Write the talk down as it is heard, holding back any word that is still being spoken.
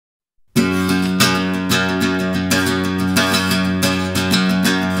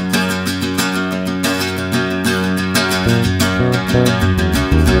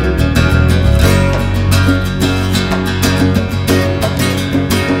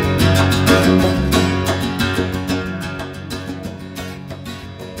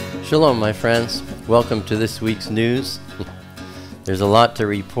Shalom, my friends. Welcome to this week's news. There's a lot to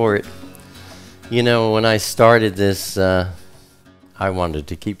report. You know, when I started this, I wanted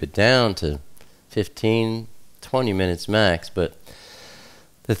to keep it down to 15, 20 minutes max, but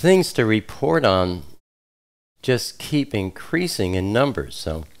the things to report on just keep increasing in numbers.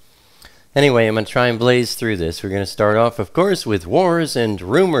 So anyway, I'm going to try and blaze through this. We're going to start off, of course, with wars and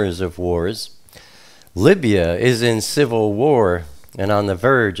rumors of wars. Libya is in civil war and on the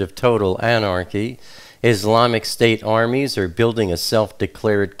verge of total anarchy. Islamic State armies are building a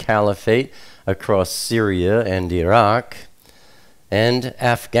self-declared caliphate across Syria and Iraq. And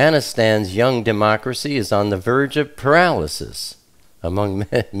Afghanistan's young democracy is on the verge of paralysis, among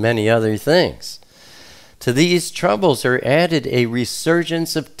many other things. To these troubles are added a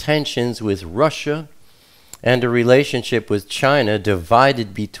resurgence of tensions with Russia and a relationship with China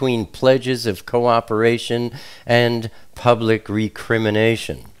divided between pledges of cooperation and public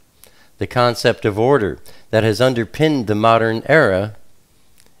recrimination. The concept of order that has underpinned the modern era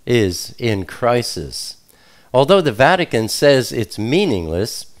is in crisis. Although the Vatican says it's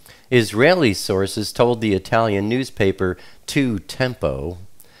meaningless, Israeli sources told the Italian newspaper Tu Tempo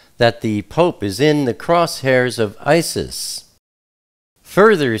that the Pope is in the crosshairs of ISIS,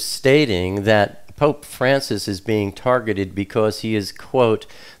 further stating that Pope Francis is being targeted because he is, quote,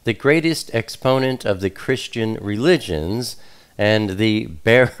 the greatest exponent of the Christian religions and the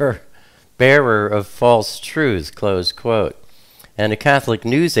bearer of false truths, close quote. And a Catholic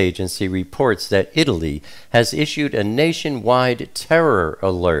news agency reports that Italy has issued a nationwide terror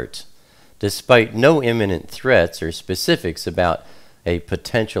alert, despite no imminent threats or specifics about a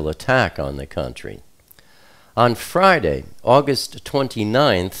potential attack on the country. On Friday, August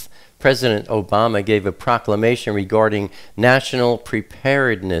 29th, President Obama gave a proclamation regarding National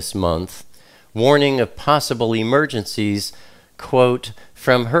Preparedness Month, warning of possible emergencies, quote,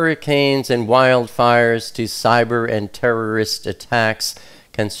 from hurricanes and wildfires to cyber and terrorist attacks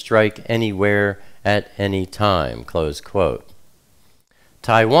can strike anywhere at any time, close quote.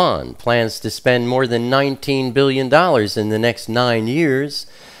 Taiwan plans to spend more than $19 billion in the next 9 years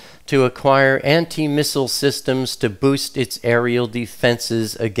to acquire anti-missile systems to boost its aerial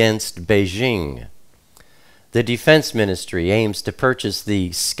defenses against Beijing. The Defense Ministry aims to purchase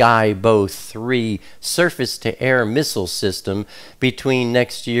the Skybow 3 surface-to-air missile system between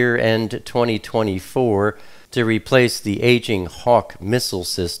next year and 2024 to replace the aging Hawk missile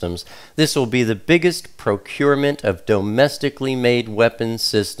systems. This will be the biggest procurement of domestically made weapon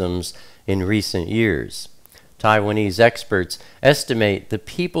systems in recent years. Taiwanese experts estimate the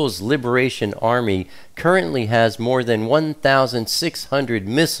People's Liberation Army currently has more than 1,600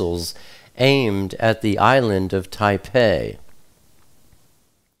 missiles aimed at the island of Taipei.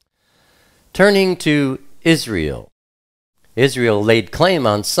 Turning to Israel. Israel laid claim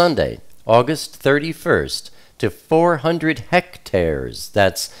on Sunday, August 31st, to 400 hectares,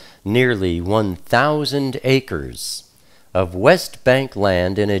 that's nearly 1,000 acres, of West Bank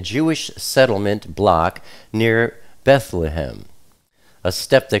land in a Jewish settlement block near Bethlehem, a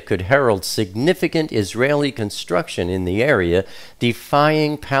step that could herald significant Israeli construction in the area,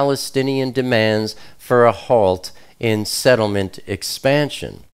 defying Palestinian demands for a halt in settlement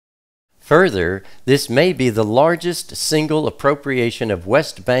expansion. Further, this may be the largest single appropriation of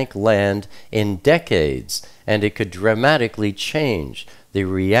West Bank land in decades, and it could dramatically change the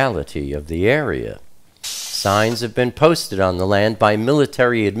reality of the area. Signs have been posted on the land by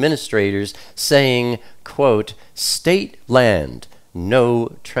military administrators saying, quote, state land,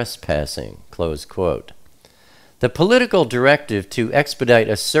 no trespassing, close quote. The political directive to expedite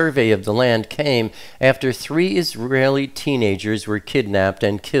a survey of the land came after 3 Israeli teenagers were kidnapped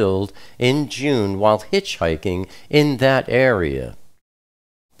and killed in June while hitchhiking in that area.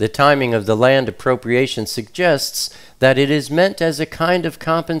 The timing of the land appropriation suggests that it is meant as a kind of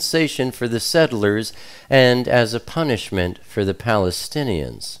compensation for the settlers and as a punishment for the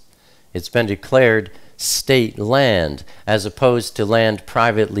Palestinians. It's been declared state land as opposed to land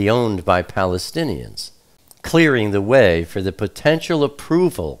privately owned by Palestinians, clearing the way for the potential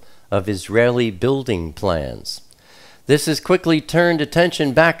approval of Israeli building plans. This has quickly turned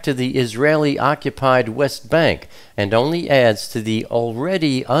attention back to the Israeli-occupied West Bank and only adds to the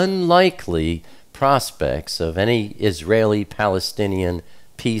already unlikely prospects of any Israeli-Palestinian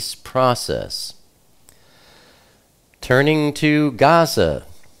peace process. Turning to Gaza,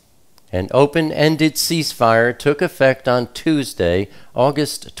 an open-ended ceasefire took effect on Tuesday,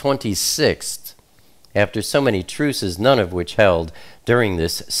 August 26th, after so many truces, none of which held during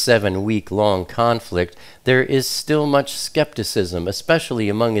this 7-week-long conflict. There is still much skepticism, especially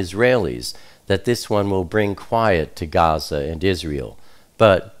among Israelis, that this one will bring quiet to Gaza and Israel.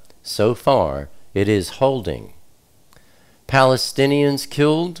 But So far, it is holding. Palestinians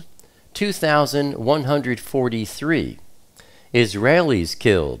killed, 2,143. Israelis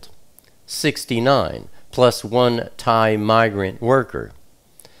killed, 69, plus one Thai migrant worker.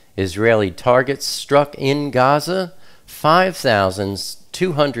 Israeli targets struck in Gaza,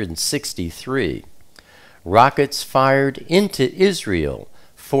 5,263. Rockets fired into Israel,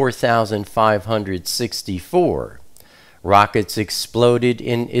 4,564. Rockets exploded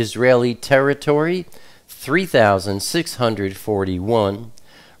in Israeli territory, 3,641.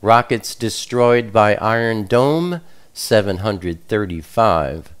 Rockets destroyed by Iron Dome,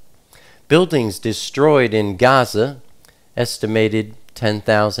 735. Buildings destroyed in Gaza, estimated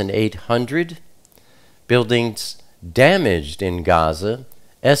 10,800. Buildings damaged in Gaza,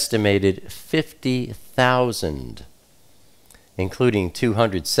 estimated 50,000, including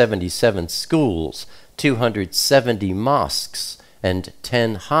 277 schools, 270 mosques, and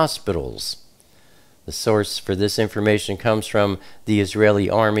 10 hospitals. The source for this information comes from the Israeli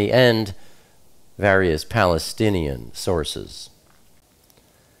army and various Palestinian sources.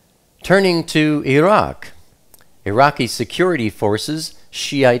 Turning to Iraq, Iraqi security forces,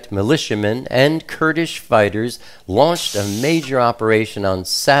 Shiite militiamen, and Kurdish fighters launched a major operation on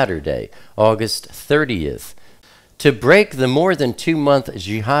Saturday, August 30th, to break the more than 2-month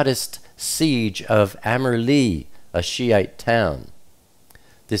jihadist siege of Amerli, a Shiite town.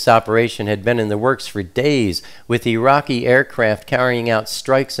 This operation had been in the works for days, with Iraqi aircraft carrying out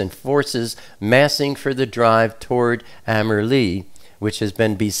strikes and forces massing for the drive toward Amerli, which has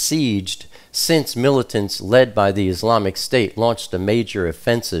been besieged since militants led by the Islamic State launched a major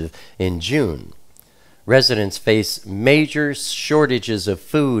offensive in June. Residents face major shortages of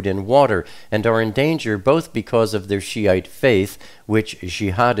food and water and are in danger both because of their Shiite faith, which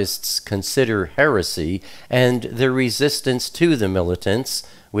jihadists consider heresy, and their resistance to the militants,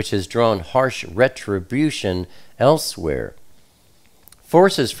 which has drawn harsh retribution elsewhere.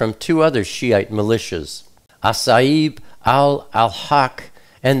 Forces from 2 other Shiite militias, Asaib al-Haq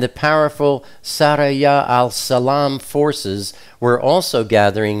and the powerful Saraya al-Salam forces, were also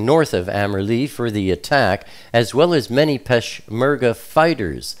gathering north of Amerli for the attack, as well as many Peshmerga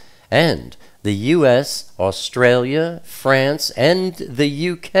fighters. And the U.S., Australia, France, and the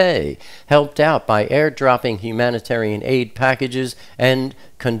U.K. helped out by airdropping humanitarian aid packages and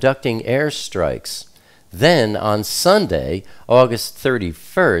conducting airstrikes. Then, on Sunday, August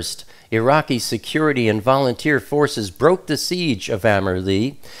 31st, Iraqi security and volunteer forces broke the siege of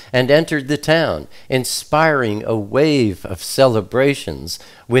Amerli and entered the town, inspiring a wave of celebrations,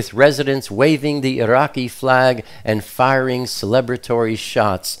 with residents waving the Iraqi flag and firing celebratory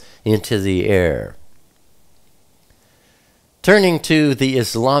shots into the air. Turning to the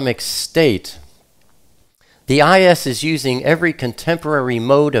Islamic State, the IS is using every contemporary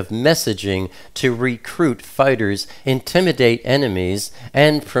mode of messaging to recruit fighters, intimidate enemies,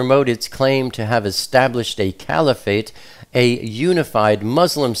 and promote its claim to have established a caliphate, a unified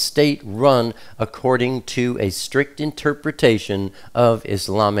Muslim state run according to a strict interpretation of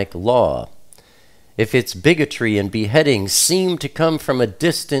Islamic law. If its bigotry and beheadings seem to come from a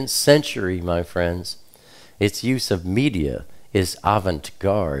distant century, my friends, its use of media is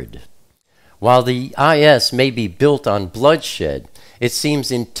avant-garde. While the IS may be built on bloodshed, it seems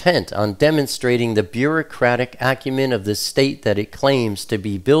intent on demonstrating the bureaucratic acumen of the state that it claims to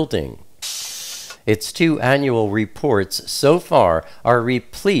be building. Its 2 annual reports so far are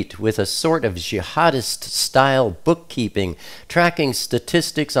replete with a sort of jihadist-style bookkeeping, tracking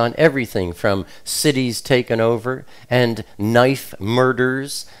statistics on everything from cities taken over and knife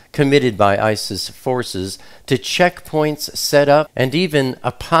murders committed by ISIS forces to checkpoints set up and even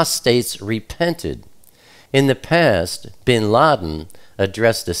apostates repented. In the past, bin Laden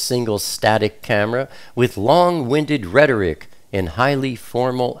addressed a single static camera with long-winded rhetoric in highly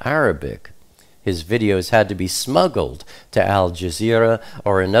formal Arabic. His videos had to be smuggled to Al Jazeera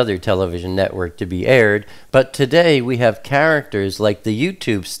or another television network to be aired, but today we have characters like the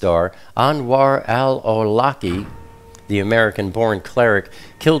YouTube star Anwar al-Awlaki, the American-born cleric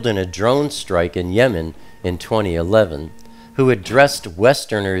killed in a drone strike in Yemen in 2011, who addressed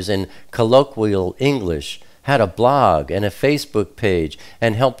Westerners in colloquial English, had a blog and a Facebook page,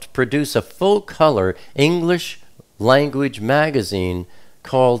 and helped produce a full-color English-language magazine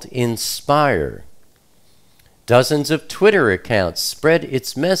called Inspire. Dozens of Twitter accounts spread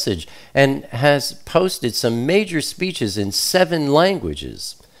its message and has posted some major speeches in 7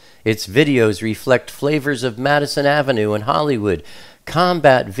 languages. Its videos reflect flavors of Madison Avenue and Hollywood,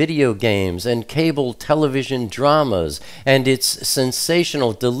 combat video games, and cable television dramas, and its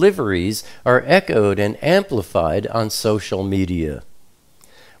sensational deliveries are echoed and amplified on social media.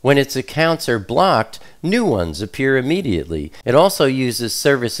 When its accounts are blocked, new ones appear immediately. It also uses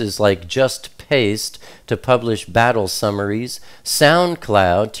services like Just Paste to publish battle summaries,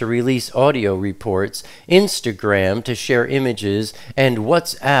 SoundCloud to release audio reports, Instagram to share images, and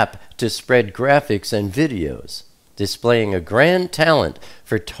WhatsApp to spread graphics and videos, displaying a grand talent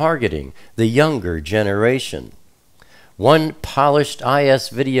for targeting the younger generation. One polished IS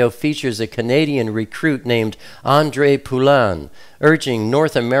video features a Canadian recruit named Andre Poulain, urging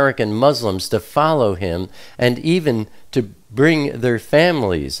North American Muslims to follow him and even to bring their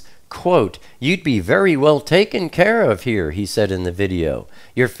families. Quote, "You'd be very well taken care of here," he said in the video.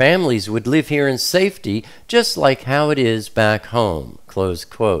 "Your families would live here in safety, just like how it is back home." Close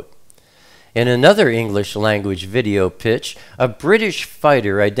quote. In another English-language video pitch, a British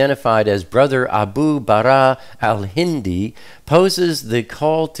fighter identified as Brother Abu Bara al-Hindi poses the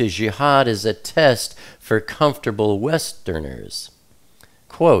call to jihad as a test for comfortable Westerners.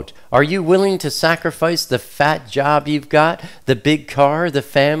 Quote, "Are you willing to sacrifice the fat job you've got, the big car, the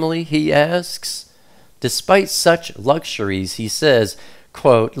family?" he asks. Despite such luxuries, he says,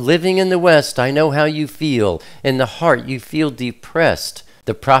 quote, "Living in the West, I know how you feel. In the heart, you feel depressed.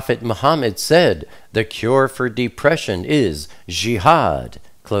 The Prophet Muhammad said, the cure for depression is jihad."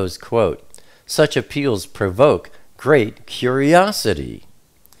 Close quote. Such appeals provoke great curiosity.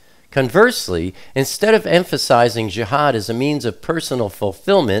 Conversely, instead of emphasizing jihad as a means of personal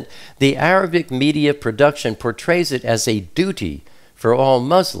fulfillment, the Arabic media production portrays it as a duty for all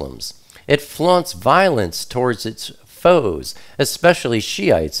Muslims. It flaunts violence towards its foes, especially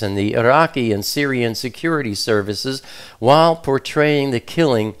Shiites and the Iraqi and Syrian security services, while portraying the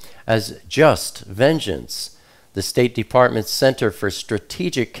killing as just vengeance. The State Department's Center for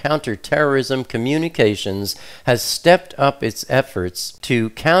Strategic Counterterrorism Communications has stepped up its efforts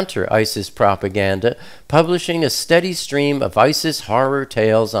to counter ISIS propaganda, publishing a steady stream of ISIS horror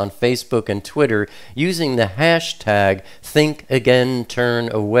tales on Facebook and Twitter using the hashtag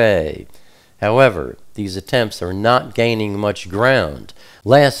 #ThinkAgainTurnAway. However, these attempts are not gaining much ground.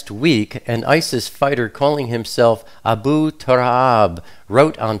 Last week, an ISIS fighter calling himself Abu Turab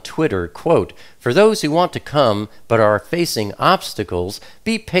wrote on Twitter, quote, "For those who want to come but are facing obstacles,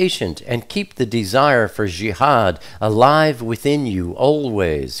 be patient and keep the desire for jihad alive within you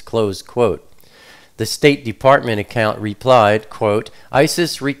always," close quote. The State Department account replied, quote,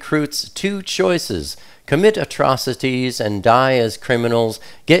 "ISIS recruits two choices: commit atrocities and die as criminals,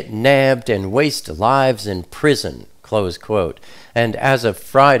 get nabbed and waste lives in prison," close quote. And as of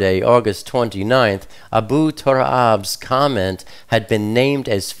Friday, August 29th, Abu Turab's comment had been named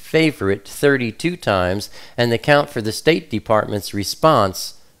as favorite 32 times, and the count for the State Department's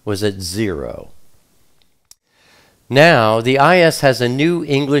response was at 0. Now, the IS has a new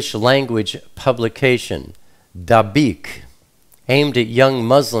English language publication, Dabiq, aimed at young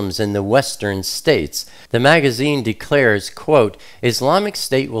Muslims in the Western states. The magazine declares, quote, "Islamic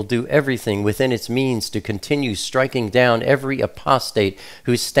State will do everything within its means to continue striking down every apostate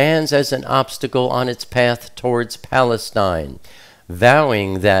who stands as an obstacle on its path towards Palestine,"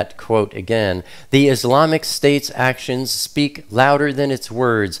 vowing that, quote again, "the Islamic State's actions speak louder than its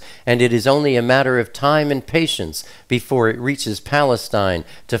words, and it is only a matter of time and patience before it reaches Palestine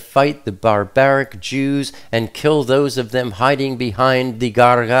to fight the barbaric Jews and kill those of them hiding behind the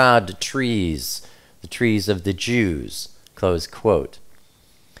Gargad trees, the trees of the Jews," close quote.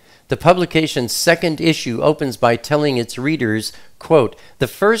 The publication's second issue opens by telling its readers, quote, "The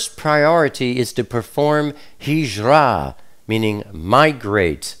first priority is to perform hijrah," meaning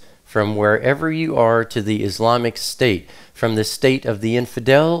migrate from wherever you are to the Islamic State, from the state of the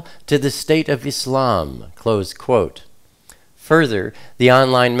infidel to the state of Islam, close quote. Further, the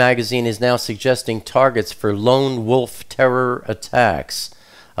online magazine is now suggesting targets for lone wolf terror attacks.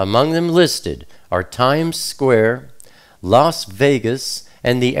 Among them listed are Times Square, Las Vegas,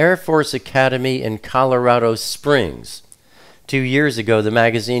 and the Air Force Academy in Colorado Springs. 2 years ago, the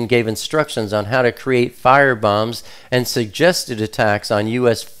magazine gave instructions on how to create firebombs and suggested attacks on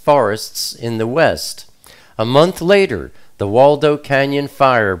U.S. forests in the West. A month later, the Waldo Canyon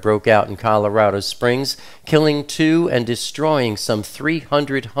fire broke out in Colorado Springs, killing 2 and destroying some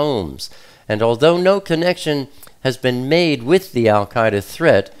 300 homes. And although no connection has been made with the al-Qaeda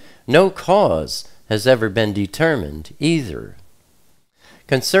threat, no cause has ever been determined either.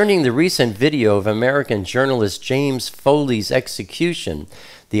 Concerning the recent video of American journalist James Foley's execution,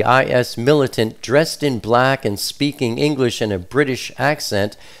 the IS militant dressed in black and speaking English in a British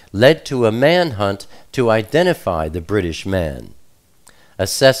accent led to a manhunt to identify the British man.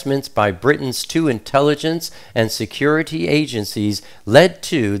 Assessments by Britain's two intelligence and security agencies led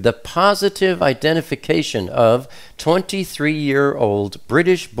to the positive identification of 23-year-old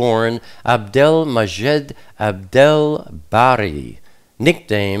British-born Abdelmajed Abdelbari,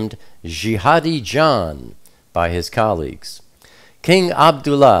 nicknamed Jihadi John by his colleagues. King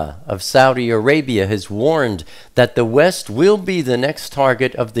Abdullah of Saudi Arabia has warned that the West will be the next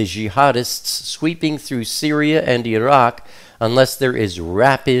target of the jihadists sweeping through Syria and Iraq unless there is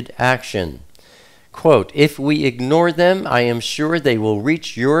rapid action. Quote, "If we ignore them, I am sure they will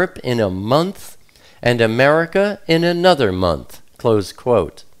reach Europe in a month and America in another month." Close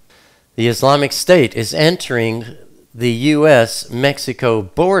quote. The Islamic State is entering the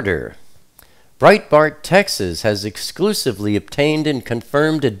U.S.-Mexico border. Breitbart, Texas, has exclusively obtained and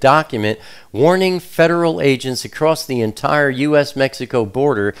confirmed a document warning federal agents across the entire U.S.-Mexico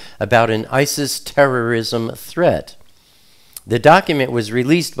border about an ISIS terrorism threat. The document was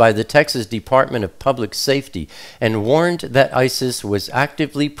released by the Texas Department of Public Safety and warned that ISIS was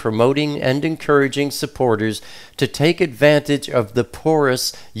actively promoting and encouraging supporters to take advantage of the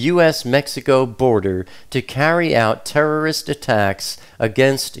porous U.S.-Mexico border to carry out terrorist attacks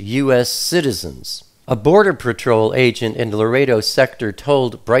against U.S. citizens. A Border Patrol agent in Laredo sector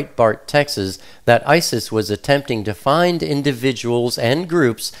told Breitbart, Texas, that ISIS was attempting to find individuals and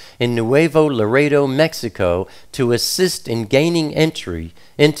groups in Nuevo Laredo, Mexico, to assist in gaining entry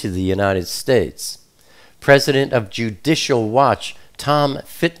into the United States. President of Judicial Watch, Tom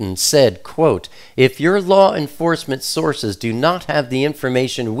Fitton, said, quote, "If your law enforcement sources do not have the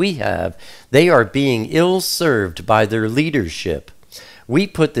information we have, they are being ill-served by their leadership. We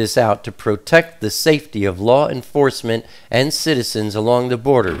put this out to protect the safety of law enforcement and citizens along the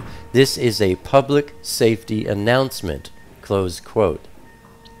border. This is a public safety announcement." Close quote.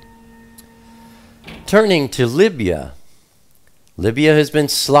 Turning to Libya. Libya has been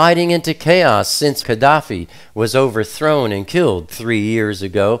sliding into chaos since Gaddafi was overthrown and killed 3 years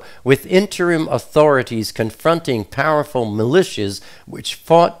ago, with interim authorities confronting powerful militias which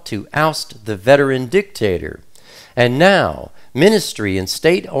fought to oust the veteran dictator. And now, ministry and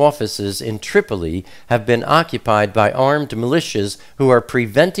state offices in Tripoli have been occupied by armed militias who are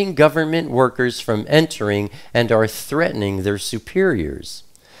preventing government workers from entering and are threatening their superiors.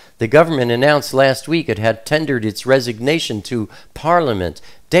 The government announced last week it had tendered its resignation to Parliament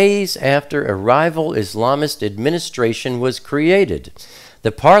days after a rival Islamist administration was created.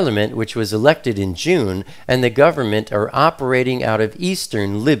 The parliament, which was elected in June, and the government are operating out of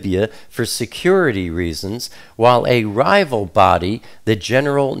eastern Libya for security reasons, while a rival body, the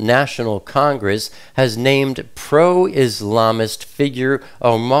General National Congress, has named pro-Islamist figure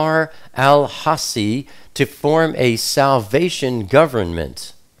Omar al-Hassi to form a salvation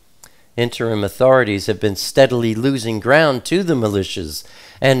government. Interim authorities have been steadily losing ground to the militias,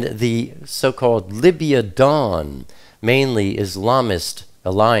 and the so-called Libya Dawn, mainly Islamist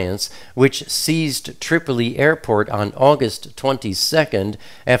alliance, which seized Tripoli airport on August 22nd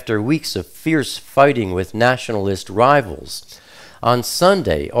after weeks of fierce fighting with nationalist rivals. On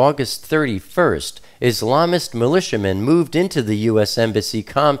Sunday, August 31st, Islamist militiamen moved into the U.S. Embassy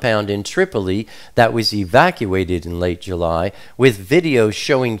compound in Tripoli that was evacuated in late July, with videos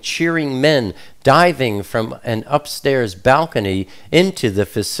showing cheering men diving from an upstairs balcony into the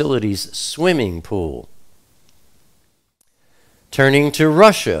facility's swimming pool. Turning to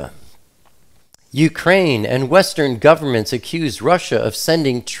Russia. Ukraine and Western governments accuse Russia of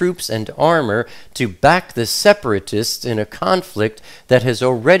sending troops and armor to back the separatists in a conflict that has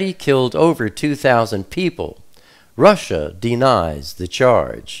already killed over 2,000 people. Russia denies the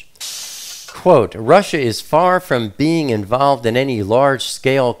charge. Quote, "Russia is far from being involved in any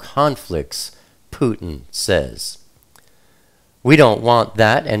large-scale conflicts," Putin says. "We don't want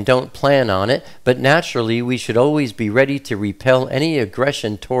that and don't plan on it, but naturally we should always be ready to repel any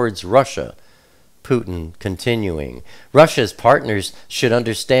aggression towards Russia." Putin continuing, "Russia's partners should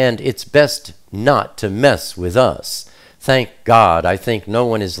understand it's best not to mess with us. Thank God, I think no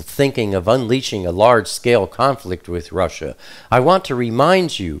one is thinking of unleashing a large-scale conflict with Russia. I want to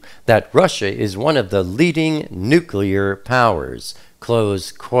remind you that Russia is one of the leading nuclear powers."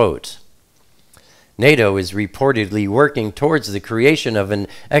 Close quote. NATO is reportedly working towards the creation of an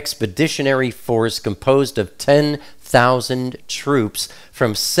expeditionary force composed of 10,000 troops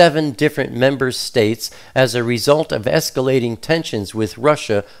from 7 different member states as a result of escalating tensions with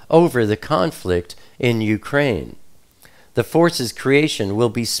Russia over the conflict in Ukraine. The force's creation will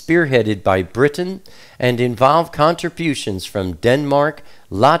be spearheaded by Britain and involve contributions from Denmark,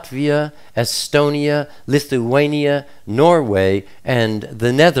 Latvia, Estonia, Lithuania, Norway, and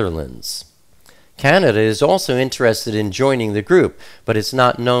the Netherlands. Canada is also interested in joining the group, but it's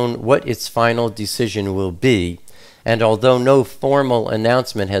not known what its final decision will be. And although no formal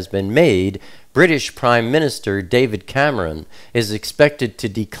announcement has been made, British Prime Minister David Cameron is expected to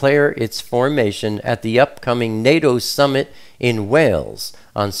declare its formation at the upcoming NATO summit in Wales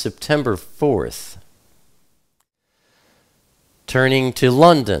on September 4th. Turning to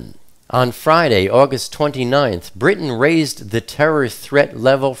London. On Friday, August 29th, Britain raised the terror threat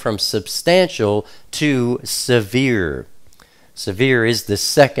level from substantial to severe. Severe is the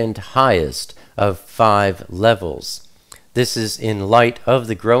second highest of 5 levels. This is in light of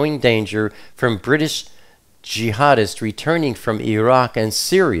the growing danger from British jihadists returning from Iraq and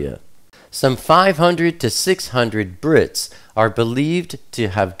Syria. Some 500 to 600 Brits are believed to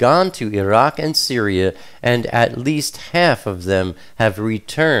have gone to Iraq and Syria, and at least half of them have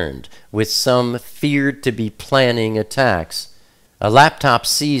returned, with some feared to be planning attacks. A laptop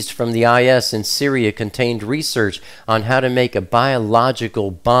seized from the IS in Syria contained research on how to make a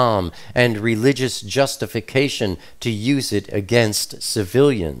biological bomb and religious justification to use it against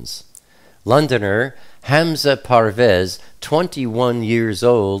civilians. Londoner Hamza Parvez, 21 years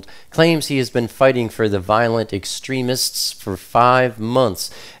old, claims he has been fighting for the violent extremists for 5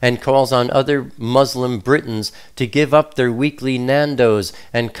 months and calls on other Muslim Britons to give up their weekly Nandos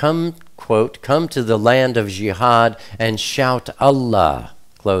and come, quote, come to the land of jihad and shout Allah,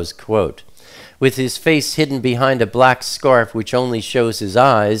 close quote. With his face hidden behind a black scarf which only shows his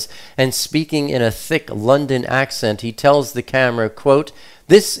eyes, and speaking in a thick London accent, he tells the camera, quote,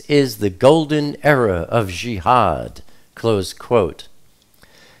 "This is the golden era of jihad," close quote.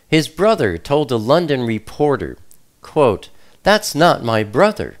 His brother told a London reporter, quote, "That's not my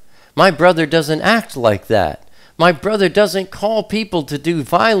brother. My brother doesn't act like that. My brother doesn't call people to do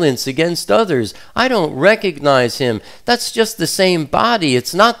violence against others. I don't recognize him. That's just the same body.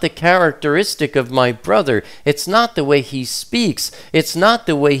 It's not the characteristic of my brother. It's not the way he speaks. It's not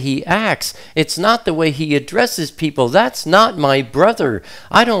the way he acts. It's not the way he addresses people. That's not my brother.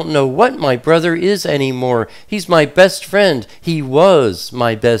 I don't know what my brother is anymore. He's my best friend. He was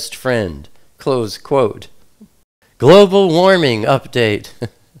my best friend." Close quote. Global warming update.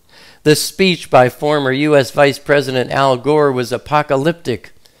 The speech by former U.S. Vice President Al Gore was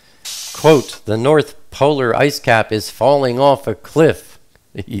apocalyptic. Quote, "The North Polar ice cap is falling off a cliff,"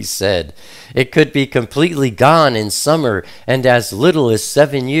 he said. "It could be completely gone in summer and as little as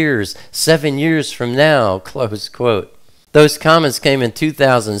 7 years from now," close quote. Those comments came in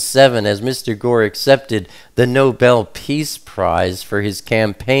 2007 as Mr. Gore accepted the Nobel Peace Prize for his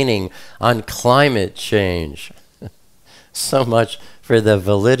campaigning on climate change. So much for the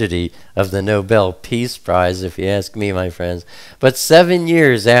validity of the Nobel Peace Prize, if you ask me, my friends. But 7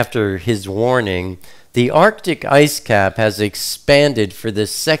 years after his warning, the Arctic ice cap has expanded for the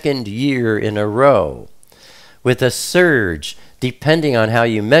 2nd year in a row, with a surge, depending on how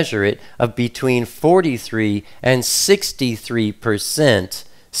you measure it, of between 43 and 63%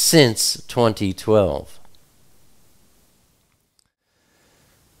 since 2012.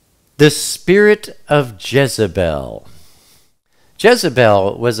 The spirit of Jezebel.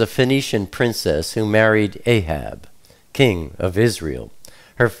 Jezebel was a Phoenician princess who married Ahab, king of Israel.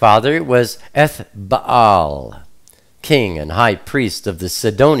 Her father was Ethbaal, king and high priest of the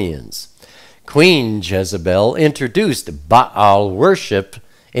Sidonians. Queen Jezebel introduced Baal worship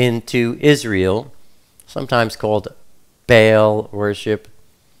into Israel, sometimes called Baal worship.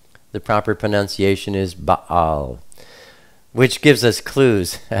 The proper pronunciation is Baal, which gives us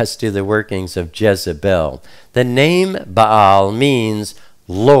clues as to the workings of Jezebel. The name Baal means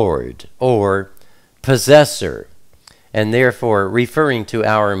Lord or possessor, and therefore referring to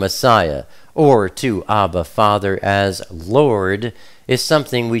our Messiah or to Abba Father as Lord is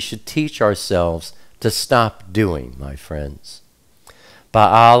something we should teach ourselves to stop doing, my friends.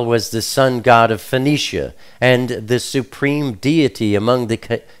 Baal was the sun god of Phoenicia and the supreme deity among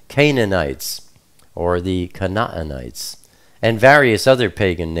the Canaanites or the Canaanites and various other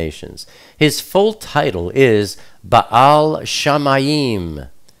pagan nations. His full title is Baal Shamayim,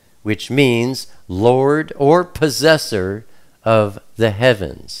 which means Lord or possessor of the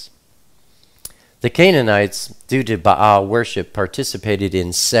heavens. The Canaanites, due to Baal worship, participated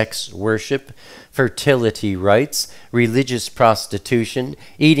in sex worship, fertility rites, religious prostitution,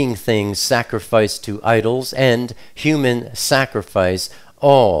 eating things sacrificed to idols, and human sacrifice,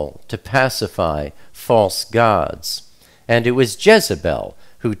 all to pacify false gods. And it was Jezebel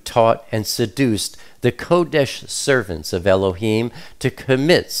who taught and seduced the Kodesh servants of Elohim to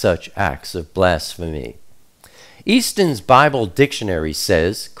commit such acts of blasphemy. Easton's Bible Dictionary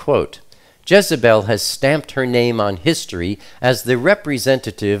says, quote, Jezebel has stamped her name on history as the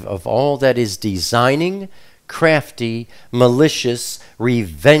representative of all that is designing, crafty, malicious,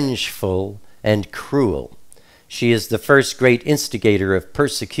 revengeful, and cruel. She is the first great instigator of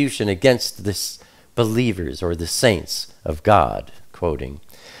persecution against the believers or the saints of God, quoting.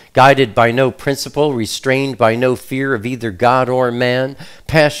 Guided by no principle, restrained by no fear of either God or man,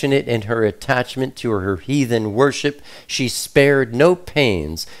 passionate in her attachment to her heathen worship, she spared no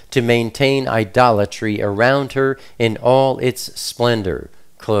pains to maintain idolatry around her in all its splendor.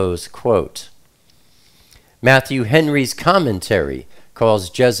 Close quote. Matthew Henry's commentary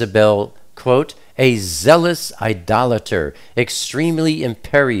calls Jezebel, quote, a zealous idolater, extremely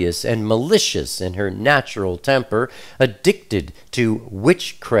imperious and malicious in her natural temper, addicted to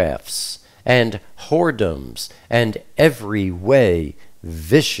witchcrafts and whoredoms, and every way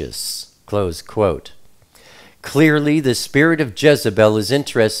vicious, close quote. Clearly, the spirit of Jezebel is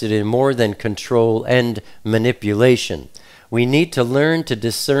interested in more than control and manipulation. We need to learn to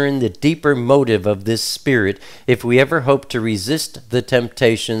discern the deeper motive of this spirit if we ever hope to resist the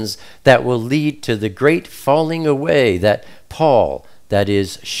temptations that will lead to the great falling away that Paul, that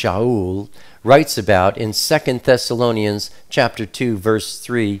is Shaul, writes about in 2 Thessalonians chapter 2, verse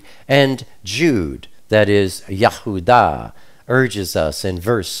 3, and Jude, that is Yahudah, urges us in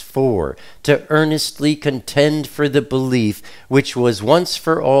verse 4 to earnestly contend for the belief which was once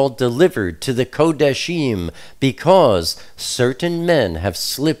for all delivered to the Kodeshim, because certain men have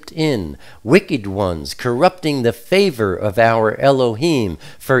slipped in, wicked ones, corrupting the favor of our Elohim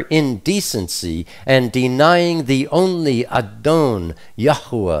for indecency and denying the only Adon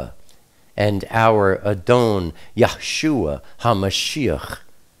Yahuwah and our Adon Yahshua HaMashiach.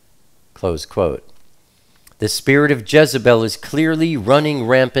 Close quote. The spirit of Jezebel is clearly running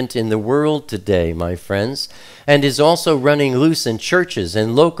rampant in the world today, my friends, and is also running loose in churches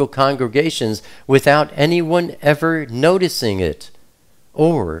and local congregations without anyone ever noticing it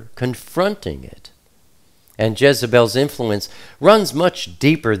or confronting it. And Jezebel's influence runs much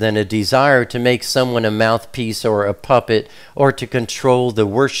deeper than a desire to make someone a mouthpiece or a puppet, or to control the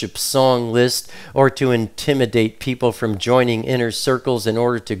worship song list, or to intimidate people from joining inner circles in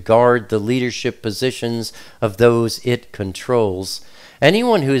order to guard the leadership positions of those it controls.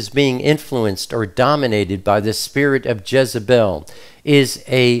 Anyone who is being influenced or dominated by the spirit of Jezebel is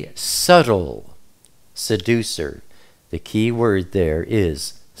a subtle seducer. The key word there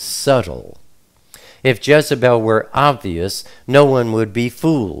is subtle. If Jezebel were obvious, no one would be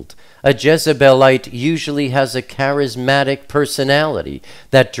fooled. A Jezebelite usually has a charismatic personality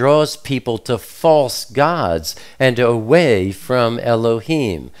that draws people to false gods and away from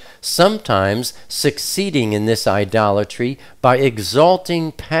Elohim, sometimes succeeding in this idolatry by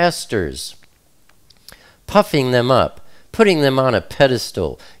exalting pastors, puffing them up, putting them on a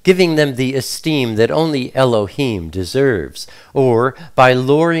pedestal, giving them the esteem that only Elohim deserves, or by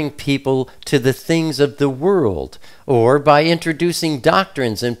luring people to the things of the world, or by introducing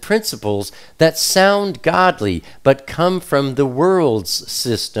doctrines and principles that sound godly but come from the world's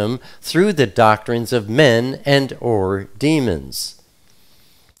system through the doctrines of men and or demons.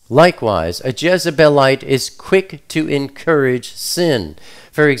 Likewise, a Jezebelite is quick to encourage sin.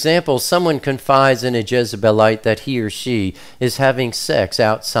 For example, someone confides in a Jezebelite that he or she is having sex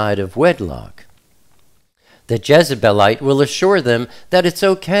outside of wedlock. The Jezebelite will assure them that it's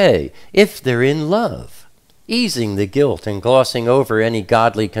okay if they're in love, easing the guilt and glossing over any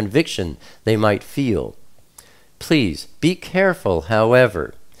godly conviction they might feel. Please be careful,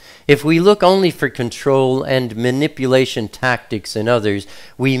 however. If we look only for control and manipulation tactics in others,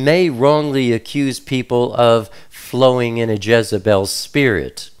 we may wrongly accuse people of flowing in a Jezebel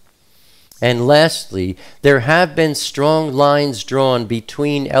spirit. And lastly, there have been strong lines drawn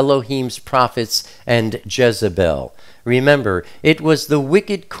between Elohim's prophets and Jezebel. Remember, it was the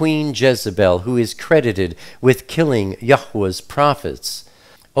wicked queen Jezebel who is credited with killing Yahweh's prophets.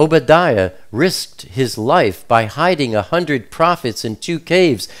 Obadiah risked his life by hiding 100 prophets in 2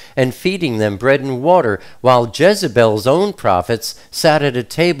 caves and feeding them bread and water, while Jezebel's own prophets sat at a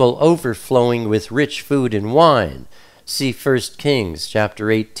table overflowing with rich food and wine. See 1 Kings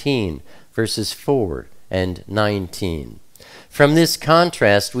chapter 18, verses 4 and 19. From this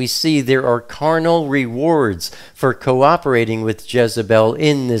contrast, we see there are carnal rewards for cooperating with Jezebel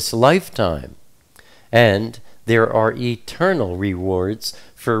in this lifetime, and there are eternal rewards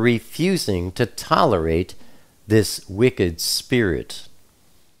for refusing to tolerate this wicked spirit.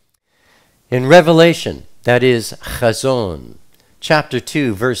 In Revelation, that is Chazon, chapter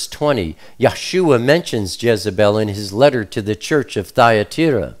 2, verse 20, Yeshua mentions Jezebel in his letter to the church of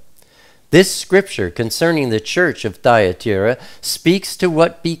Thyatira. This scripture concerning the church of Thyatira speaks to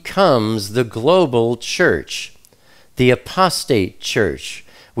what becomes the global church, the apostate church,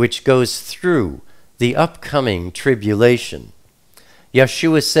 which goes through the upcoming tribulation.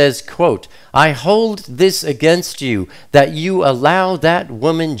 Yeshua says, quote, "I hold this against you, that you allow that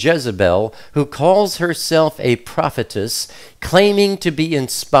woman Jezebel, who calls herself a prophetess, claiming to be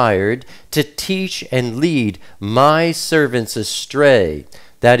inspired, to teach and lead my servants astray."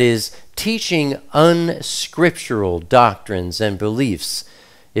 That is, teaching unscriptural doctrines and beliefs.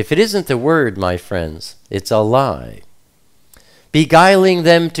 If it isn't the word, my friends, it's a lie. Beguiling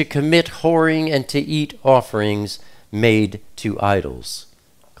them to commit whoring and to eat offerings made to idols.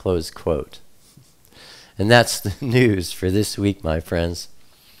 Close quote. And that's the news for this week, my friends.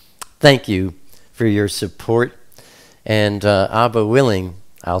 Thank you for your support. And Abba willing,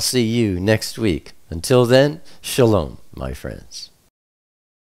 I'll see you next week. Until then, shalom, my friends.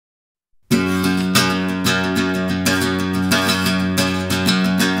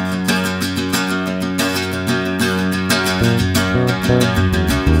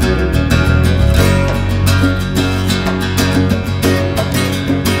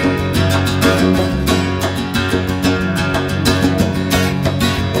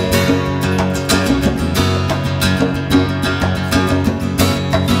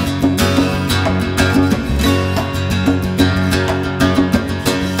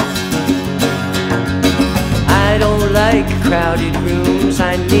 Crowded rooms,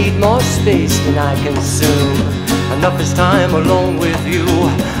 I need more space than I consume. Enough is time alone with you,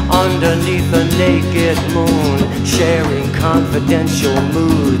 underneath the naked moon, sharing confidential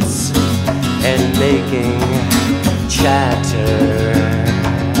moods and making chatter.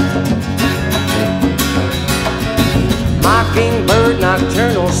 Mockingbird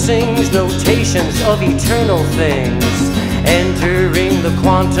nocturnal sings notations of eternal things, entering the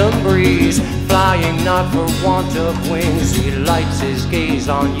quantum breeze, flying not for want of wings. He lights his gaze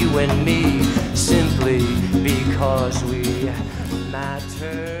on you and me, simply because we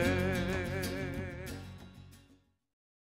matter.